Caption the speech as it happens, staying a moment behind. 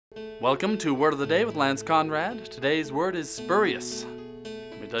Welcome to Word of the Day with Lance Conrad. Today's word is spurious.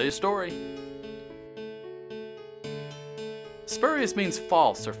 Let me tell you a story. Spurious means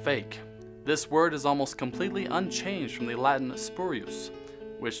false or fake. This word is almost completely unchanged from the Latin spurius,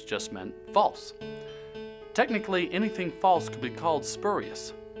 which just meant false. Technically, anything false could be called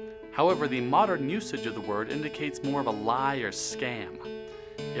spurious. However, the modern usage of the word indicates more of a lie or scam.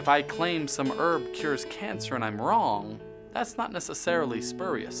 If I claim some herb cures cancer and I'm wrong, that's not necessarily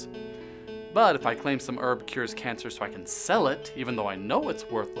spurious. But if I claim some herb cures cancer so I can sell it, even though I know it's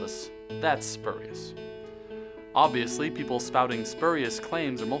worthless, that's spurious. Obviously, people spouting spurious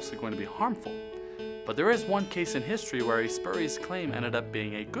claims are mostly going to be harmful, but there is one case in history where a spurious claim ended up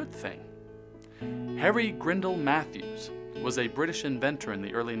being a good thing. Harry Grindle Matthews was a British inventor in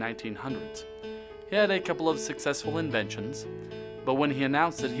the early 1900s. He had a couple of successful inventions, but when he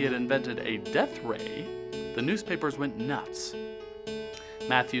announced that he had invented a death ray, the newspapers went nuts.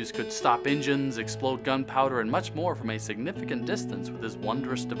 Matthews could stop engines, explode gunpowder, and much more from a significant distance with his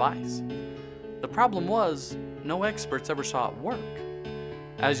wondrous device. The problem was, no experts ever saw it work.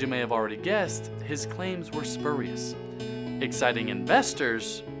 As you may have already guessed, his claims were spurious, exciting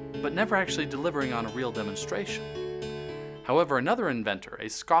investors, but never actually delivering on a real demonstration. However, another inventor, a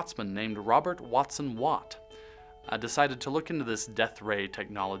Scotsman named Robert Watson Watt, decided to look into this death ray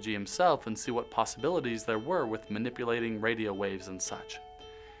technology himself and see what possibilities there were with manipulating radio waves and such.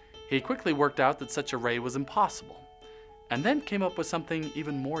 He quickly worked out that such a ray was impossible, and then came up with something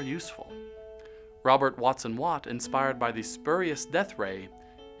even more useful. Robert Watson Watt, inspired by the spurious death ray,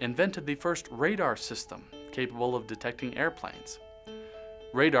 invented the first radar system capable of detecting airplanes.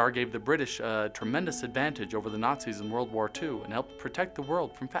 Radar gave the British a tremendous advantage over the Nazis in World War II and helped protect the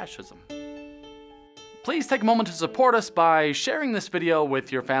world from fascism. Please take a moment to support us by sharing this video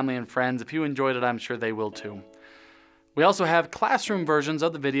with your family and friends. If you enjoyed it, I'm sure they will too. We also have classroom versions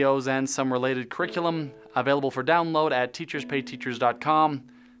of the videos and some related curriculum available for download at teacherspayteachers.com.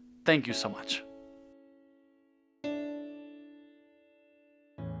 Thank you so much.